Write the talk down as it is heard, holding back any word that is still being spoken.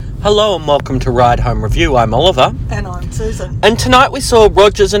Hello and welcome to Ride Home Review. I'm Oliver. And I'm Susan. And tonight we saw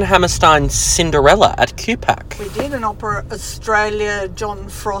Rodgers and Hammerstein's Cinderella at QPAC. We did an Opera Australia John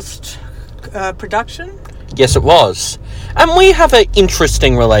Frost production. Yes, it was. And we have an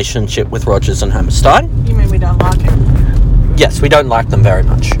interesting relationship with Rodgers and Hammerstein. You mean we don't like him? Yes, we don't like them very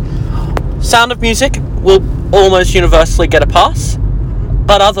much. Sound of Music will almost universally get a pass,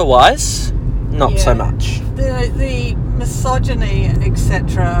 but otherwise, not so much. The misogyny,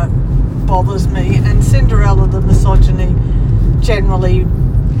 etc., bothers me, and Cinderella, the misogyny generally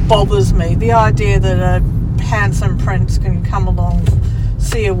bothers me. The idea that a handsome prince can come along,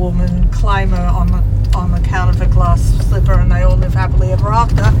 see a woman, claim her on account of a glass slipper, and they all live happily ever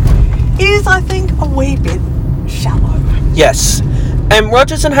after, is, I think, a wee bit shallow. Yes, and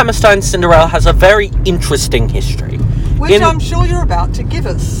Rodgers and Hammerstein's Cinderella has a very interesting history. Which I'm sure you're about to give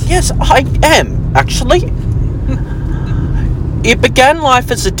us. Yes, I am, actually. It began life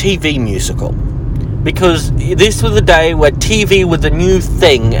as a TV musical, because this was a day where TV was a new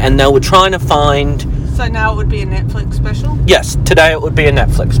thing and they were trying to find... So now it would be a Netflix special? Yes, today it would be a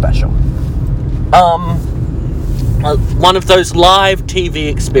Netflix special. One of those live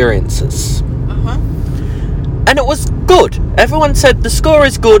TV experiences. Uh-huh. And it was good. Everyone said the score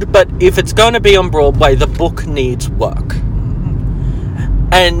is good, but if it's going to be on Broadway, the book needs work. Mm-hmm.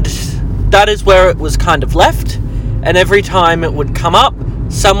 And that is where it was kind of left. And every time it would come up,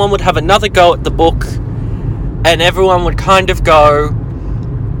 someone would have another go at the book, and everyone would kind of go,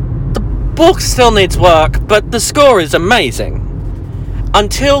 the book still needs work, but the score is amazing.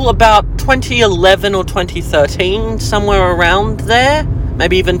 Until about 2011 or 2013, somewhere around there,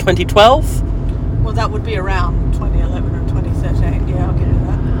 maybe even 2012. Well, that would be around 2011 or 2013, yeah, I'll get into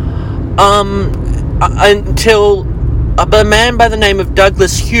that. Until a man by the name of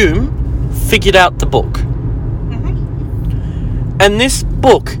Douglas Hume figured out the book. And this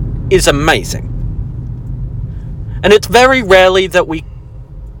book is amazing. And it's very rarely that we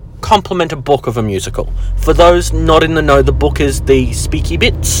compliment a book of a musical. For those not in the know, the book is the Speaky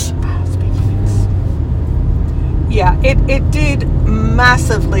Bits. Yeah, it did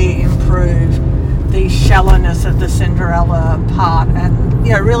massively improve the shallowness of the Cinderella part and,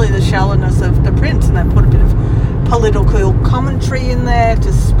 really the shallowness of the Prince. And they put a bit of political commentary in there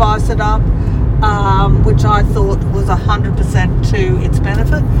to spice it up. Which I thought was 100% to its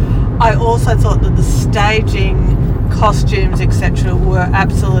benefit. I also thought that the staging, costumes, etc. were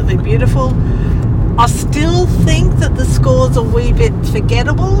absolutely beautiful. I still think that the score's a wee bit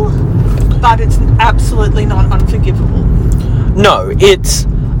forgettable, but it's absolutely not unforgivable. No, it's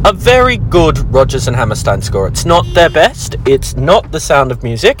a very good Rodgers and Hammerstein score. It's not their best. It's not The Sound of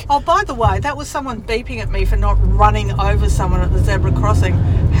Music. Oh, by the way, that was someone beeping at me for not running over someone at the zebra crossing.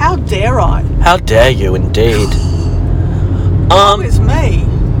 How dare I? How dare you, indeed. It's me.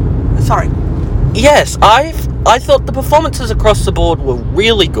 Sorry. Yes, I thought the performances across the board were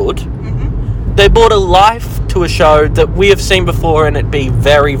really good. Mm-hmm. They brought a life to a show that we have seen before and it be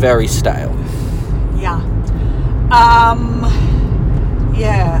very, very stale. Yeah.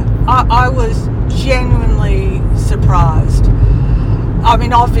 Yeah, I was genuinely surprised. I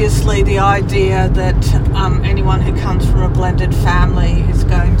mean, obviously the idea that anyone who comes from a blended family is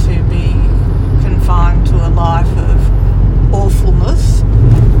going to be confined to a life of awfulness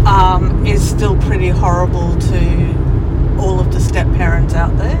is still pretty horrible to all of the step-parents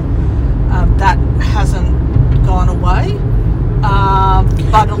out there. That hasn't gone away.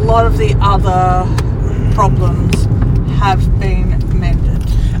 But a lot of the other problems have been mended.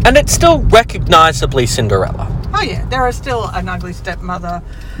 And it's still recognisably Cinderella. Oh yeah, there are still an ugly stepmother,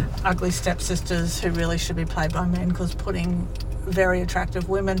 ugly stepsisters who really should be played by men, because putting very attractive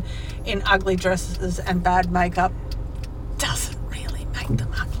women in ugly dresses and bad makeup doesn't really make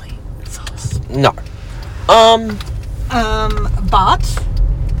them ugly. No. But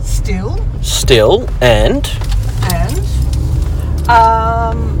still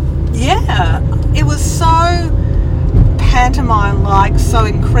it was so pantomime-like, so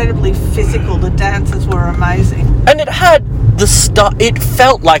incredibly physical. The dances were amazing, and it had it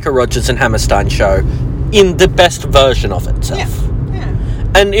felt like a Rodgers and Hammerstein show in the best version of itself. Yeah.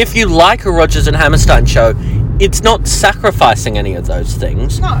 And if you like a Rodgers and Hammerstein show, it's not sacrificing any of those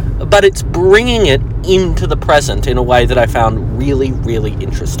things. No. But it's bringing it into the present in a way that I found really, really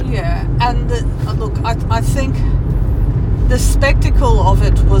interesting. Yeah, and I think the spectacle of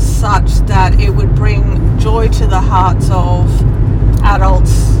it was such that it would bring joy to the hearts of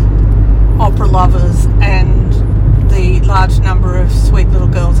adults, opera lovers, and the large number of sweet little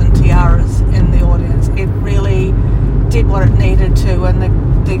girls in tiaras in the audience. It really did what it needed to, and the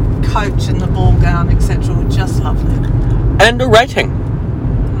coach and the ball gown, etc., were just lovely. And a rating.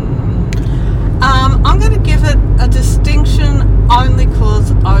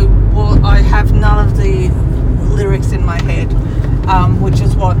 I have none of the lyrics in my head, which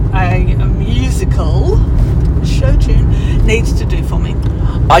is what a musical show tune needs to do for me.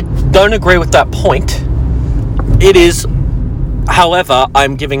 I don't agree with that point. It is, however,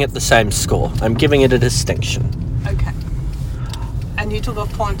 I'm giving it the same score. I'm giving it a distinction. Okay. And you took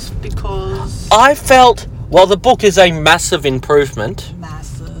off points because... I felt, while the book is a massive improvement,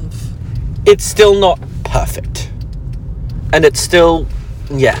 Massive. it's still not perfect. And it's still,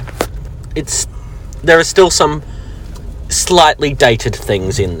 there are still some slightly dated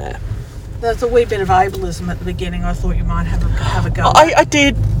things in there. There's a wee bit of ableism at the beginning. I thought you might have a go. I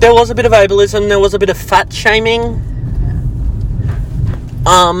did. There was a bit of ableism. There was a bit of fat shaming.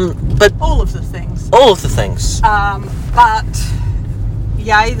 But all of the things. all of the things. But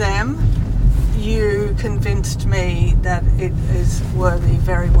yay them, you convinced me that it is worthy,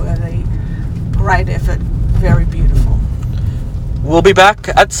 very worthy, great effort, very beautiful. We'll be back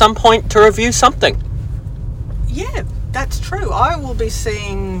at some point to review something. Yeah, that's true. I will be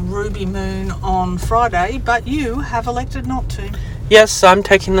seeing Ruby Moon on Friday, but you have elected not to. Yes, I'm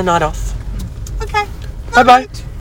taking the night off. Okay. Bye-bye. Night.